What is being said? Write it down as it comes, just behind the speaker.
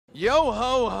Yo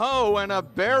ho ho and a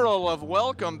barrel of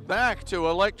welcome back to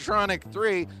Electronic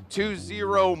 3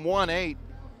 2018.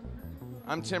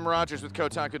 I'm Tim Rogers with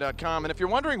Kotaku.com, and if you're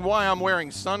wondering why I'm wearing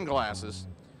sunglasses,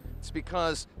 it's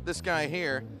because this guy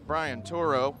here, Brian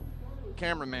Toro,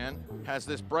 cameraman, has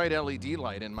this bright LED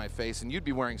light in my face, and you'd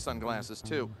be wearing sunglasses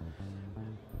too.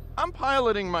 I'm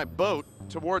piloting my boat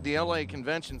toward the LA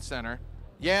Convention Center.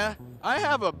 Yeah, I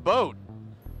have a boat.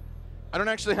 I don't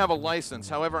actually have a license.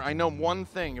 However, I know one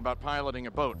thing about piloting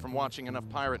a boat from watching enough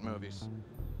pirate movies.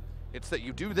 It's that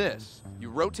you do this. You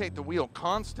rotate the wheel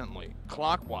constantly,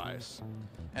 clockwise,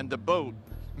 and the boat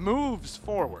moves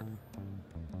forward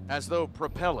as though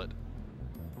propelled.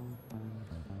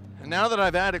 And now that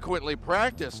I've adequately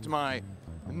practiced my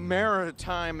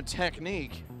maritime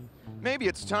technique, maybe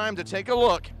it's time to take a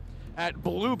look at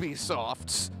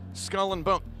Ubisoft's Skull and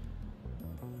Bone.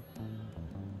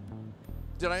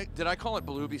 Did I call it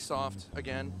Ubisoft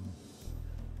again?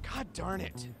 God darn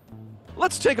it.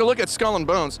 Let's take a look at Skull and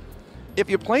Bones. If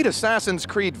you played Assassin's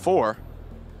Creed 4,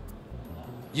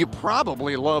 you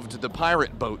probably loved the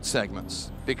pirate boat segments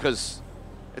because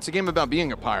it's a game about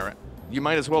being a pirate. You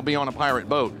might as well be on a pirate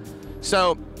boat.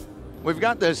 So, we've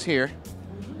got this here.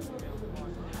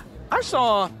 I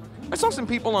saw some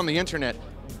people on the internet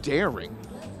daring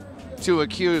to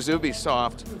accuse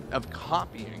Ubisoft of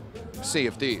copying Sea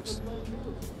of Thieves.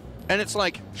 And it's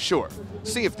like, sure,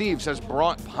 Sea of Thieves has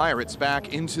brought pirates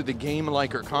back into the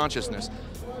game-liker consciousness.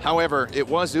 However, it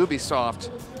was Ubisoft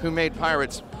who made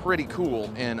pirates pretty cool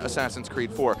in Assassin's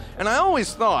Creed 4. And I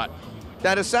always thought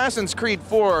that Assassin's Creed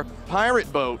 4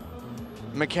 pirate boat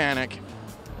mechanic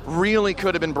really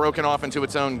could have been broken off into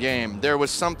its own game. There was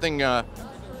something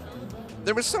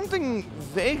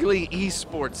vaguely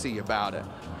esportsy about it.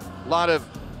 A lot of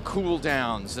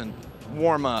cooldowns and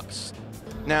warm-ups.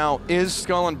 Now, is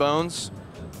Skull and Bones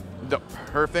the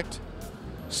perfect,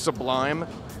 sublime,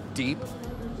 deep,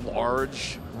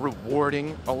 large,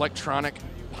 rewarding, electronic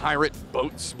pirate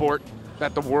boat sport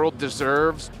that the world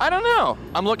deserves? I don't know.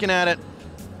 I'm looking at it,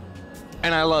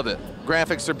 and I love it.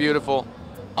 Graphics are beautiful.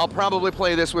 I'll probably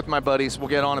play this with my buddies. We'll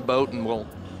get on a boat, and we'll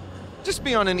just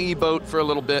be on an e-boat for a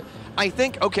little bit. I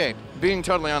think, okay, being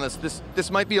totally honest, this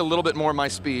might be a little bit more my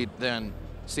speed than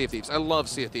Sea of Thieves. I love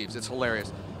Sea of Thieves. It's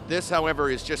hilarious. This, however,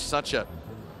 is just such a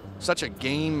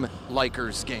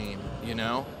game-liker's game, you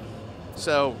know?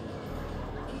 So,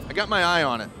 I got my eye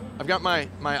on it. I've got my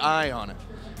eye on it.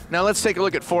 Now let's take a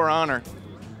look at For Honor.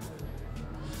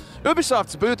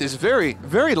 Ubisoft's booth is very,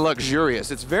 very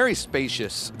luxurious. It's very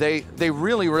spacious. They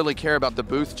really, really care about the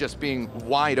booth just being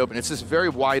wide open. It's this very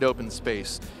wide open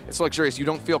space. It's luxurious. You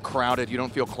don't feel crowded. You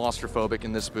don't feel claustrophobic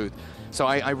in this booth. So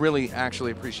I really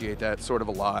actually appreciate that sort of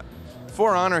a lot.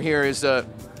 For Honor here is a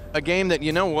game that,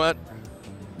 you know what?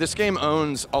 This game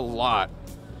owns a lot.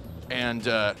 And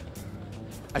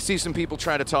I see some people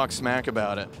try to talk smack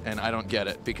about it, and I don't get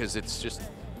it because it's just,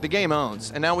 the game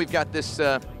owns. And now we've got this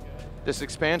this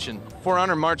expansion, For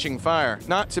Honor Marching Fire,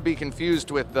 not to be confused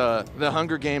with the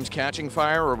Hunger Games Catching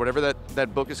Fire or whatever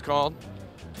that book is called.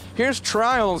 Here's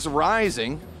Trials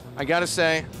Rising. I gotta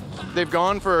say, they've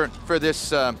gone for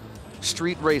this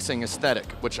street racing aesthetic,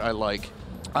 which I like.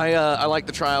 I like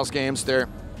the Trials games. They're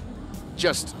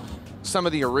just some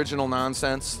of the original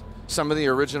nonsense. Some of the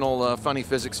original funny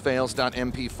physics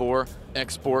fails.mp4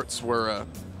 exports were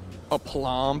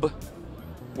aplomb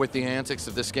with the antics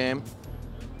of this game.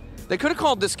 They could have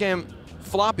called this game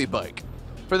Floppy Bike.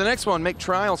 For the next one, make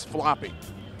Trials Floppy,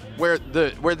 where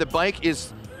the bike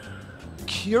is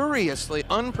curiously,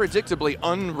 unpredictably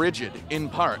unrigid in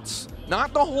parts.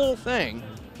 Not the whole thing,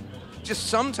 just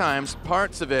sometimes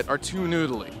parts of it are too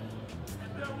noodly.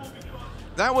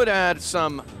 That would add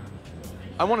some,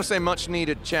 I want to say much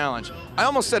needed challenge. I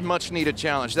almost said much needed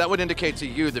challenge. That would indicate to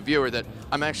you, the viewer, that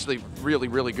I'm actually really,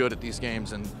 really good at these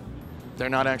games, and they're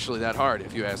not actually that hard,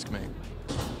 if you ask me.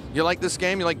 You like this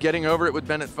game? You like getting over it with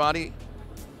Bennett Foddy?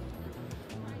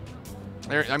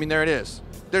 There it is.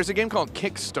 There's a game called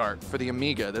Kickstart for the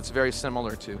Amiga that's very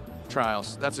similar to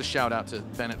Trials. That's a shout out to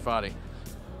Bennett Foddy.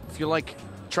 If you like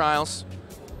Trials,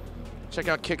 check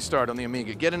out Kickstart on the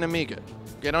Amiga. Get an Amiga.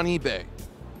 Get on eBay.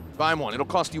 Buy one. It'll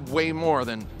cost you way more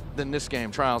than this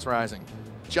game, Trials Rising,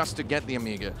 just to get the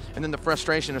Amiga. And then the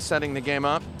frustration of setting the game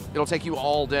up, it'll take you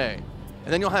all day.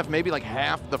 And then you'll have maybe like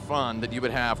half the fun that you would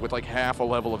have with like half a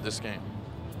level of this game.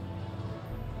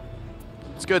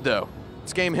 It's good though.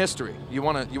 It's game history. You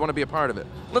wanna be a part of it.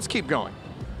 Let's keep going.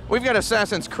 We've got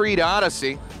Assassin's Creed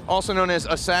Odyssey, also known as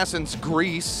Assassin's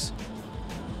Grease.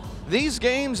 These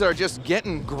games are just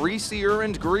getting greasier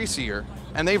and greasier,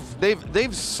 and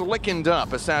they've slickened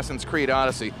up Assassin's Creed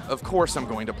Odyssey. Of course I'm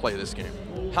going to play this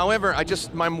game. However,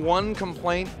 my one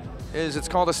complaint is it's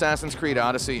called Assassin's Creed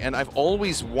Odyssey, and I've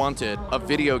always wanted a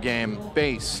video game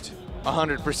based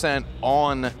 100%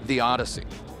 on the Odyssey.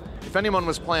 If anyone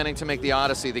was planning to make the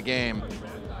Odyssey the game,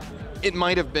 it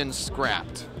might have been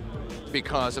scrapped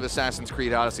because of Assassin's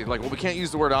Creed Odyssey. Like, well, we can't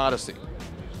use the word Odyssey.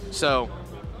 So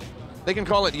they can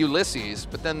call it Ulysses,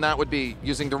 but then that would be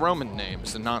using the Roman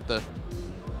names and not the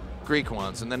Greek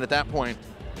ones. And then at that point,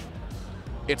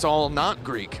 it's all not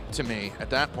Greek to me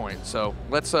at that point. So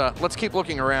let's keep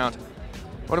looking around.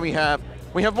 What do we have?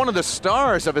 We have one of the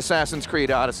stars of Assassin's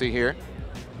Creed Odyssey here.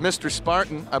 Mr.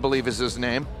 Spartan, I believe is his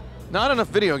name. Not enough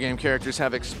video game characters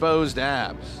have exposed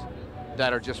abs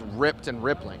that are just ripped and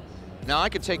rippling. Now I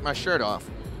could take my shirt off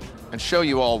and show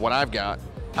you all what I've got.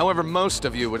 However, most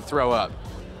of you would throw up.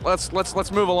 Let's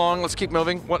move along. Let's keep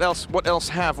moving. What else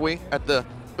have we at the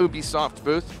Ubisoft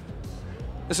booth?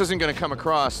 This isn't going to come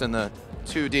across in the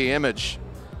 2D image.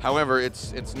 However,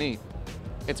 it's neat.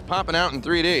 It's popping out in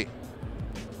 3D.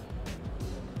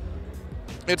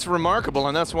 It's remarkable,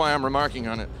 and that's why I'm remarking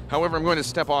on it. However, I'm going to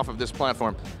step off of this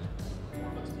platform.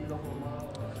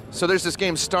 So there's this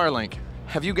game, Starlink.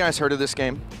 Have you guys heard of this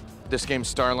game? This game,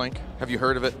 Starlink? Have you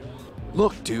heard of it?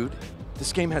 Look, dude,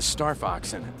 this game has Star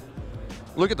Fox in it.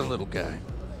 Look at the little guy.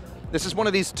 This is one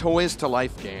of these toys to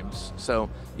life games. So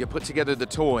you put together the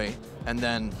toy, and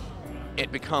then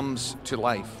it becomes to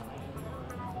life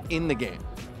in the game.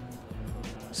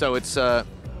 So it's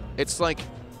like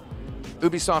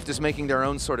Ubisoft is making their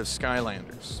own sort of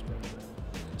Skylanders.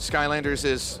 Skylanders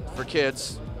is for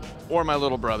kids, or my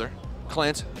little brother,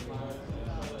 Clint.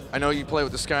 I know you play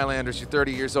with the Skylanders, you're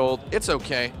 30 years old, it's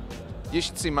okay. You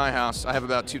should see my house. I have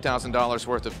about $2,000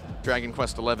 worth of Dragon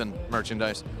Quest XI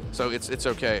merchandise, so it's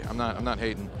okay. I'm not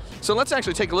hating. So let's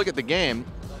actually take a look at the game,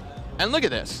 and look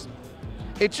at this.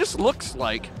 It just looks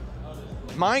like,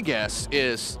 my guess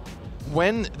is,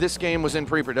 when this game was in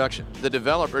pre-production, the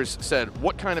developers said,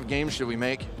 what kind of game should we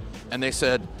make? And they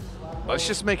said, let's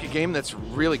just make a game that's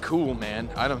really cool, man.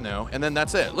 I don't know. And then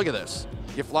that's it. Look at this.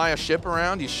 You fly a ship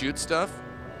around, you shoot stuff.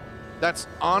 That's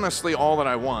honestly all that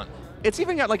I want. It's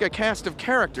even got like a cast of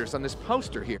characters on this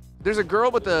poster here. There's a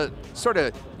girl with a sort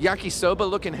of yakisoba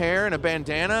looking hair and a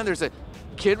bandana. There's a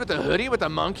kid with a hoodie with a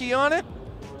monkey on it.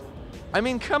 I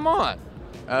mean, come on.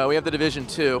 We have The Division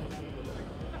 2.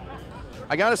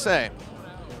 I gotta say,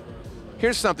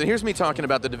 here's something. Here's me talking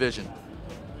about The Division.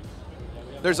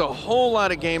 There's a whole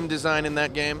lot of game design in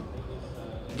that game.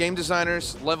 Game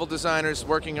designers, level designers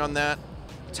working on that,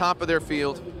 top of their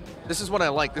field. This is what I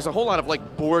like. There's a whole lot of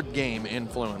like board game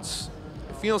influence.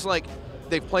 It feels like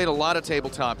they've played a lot of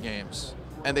tabletop games,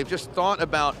 and they've just thought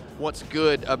about what's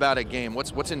good about a game,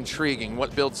 what's intriguing,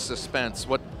 what builds suspense,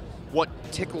 what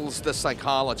tickles the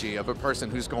psychology of a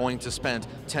person who's going to spend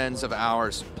tens of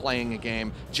hours playing a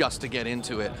game just to get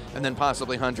into it, and then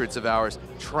possibly hundreds of hours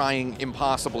trying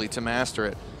impossibly to master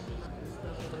it.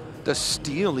 The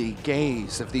steely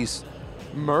gaze of these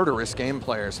murderous game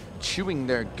players chewing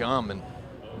their gum and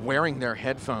wearing their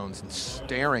headphones and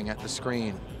staring at the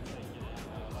screen.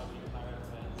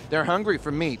 They're hungry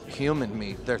for meat, human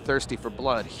meat. They're thirsty for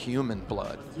blood, human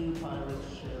blood.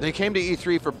 They came to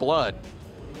E3 for blood,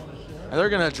 and they're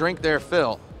gonna drink their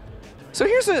fill. So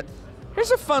here's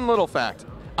a fun little fact.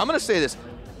 I'm gonna say this.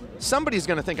 Somebody's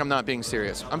gonna think I'm not being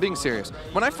serious. I'm being serious.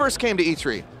 When I first came to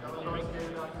E3,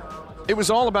 it was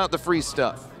all about the free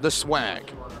stuff, the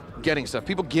swag, getting stuff.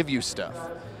 People give you stuff.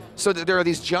 So there are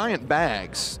these giant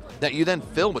bags that you then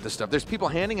fill with the stuff. There's people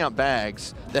handing out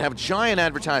bags that have giant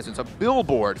advertisements, a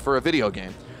billboard for a video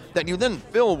game, that you then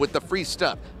fill with the free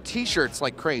stuff. T-shirts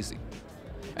like crazy.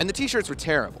 And the T-shirts were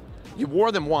terrible. You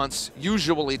wore them once,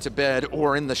 usually to bed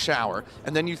or in the shower,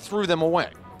 and then you threw them away.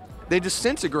 They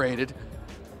disintegrated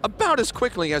about as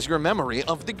quickly as your memory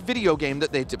of the video game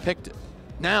that they depicted.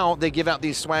 Now they give out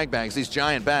these swag bags, these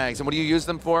giant bags, and what do you use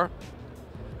them for?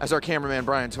 As our cameraman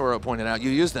Brian Toro pointed out, you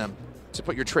use them to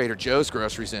put your Trader Joe's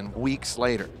groceries in weeks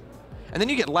later. And then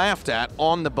you get laughed at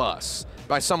on the bus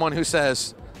by someone who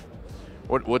says,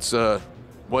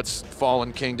 what's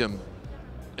Fallen Kingdom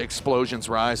Explosions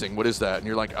Rising? What is that? And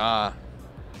you're like,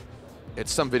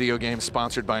 it's some video game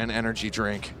sponsored by an energy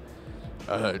drink.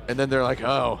 And then they're like,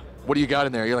 oh, what do you got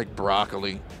in there? You're like,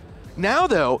 broccoli. Now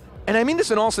though, and I mean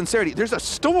this in all sincerity, there's a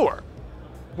store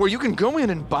where you can go in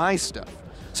and buy stuff.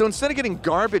 So instead of getting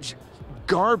garbage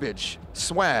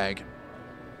swag,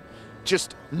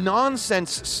 just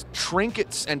nonsense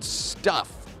trinkets and stuff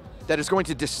that is going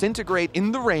to disintegrate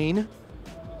in the rain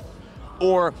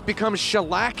or become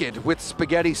shellacked with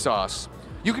spaghetti sauce,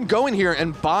 you can go in here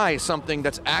and buy something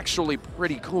that's actually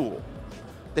pretty cool.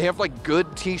 They have like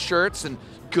good t-shirts and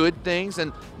good things,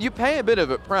 and you pay a bit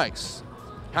of a price.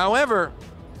 However,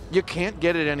 You can't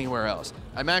get it anywhere else.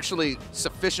 I'm actually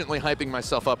sufficiently hyping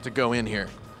myself up to go in here.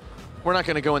 We're not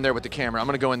going to go in there with the camera. I'm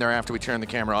going to go in there after we turn the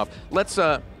camera off. Let's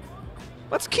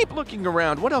keep looking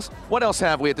around. What else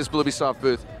have we at this Ubisoft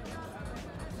booth?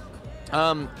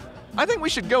 I think we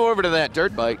should go over to that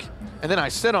dirt bike, and then I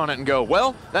sit on it and go,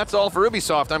 well, that's all for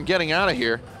Ubisoft. I'm getting out of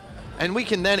here. And we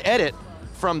can then edit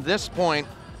from this point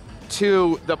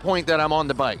to the point that I'm on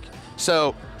the bike.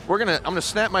 So I'm gonna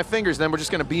snap my fingers, then we're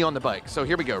just gonna be on the bike. So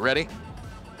here we go, ready?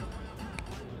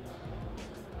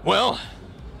 Well,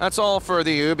 that's all for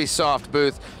the Ubisoft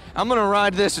booth. I'm gonna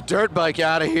ride this dirt bike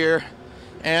out of here,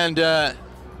 and I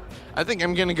think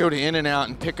I'm gonna go to In-N-Out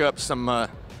and pick up some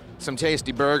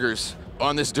tasty burgers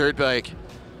on this dirt bike.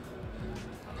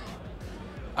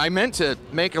 I meant to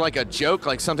make like a joke,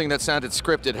 like something that sounded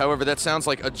scripted. However, that sounds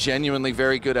like a genuinely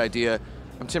very good idea.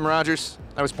 I'm Tim Rogers.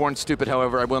 I was born stupid,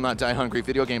 however, I will not die hungry.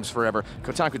 Video games forever.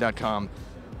 Kotaku.com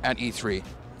at E3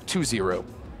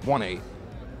 2018.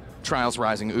 Trials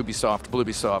rising. Ubisoft,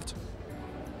 Bluebisoft,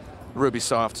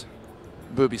 Rubisoft,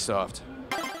 Boobisoft.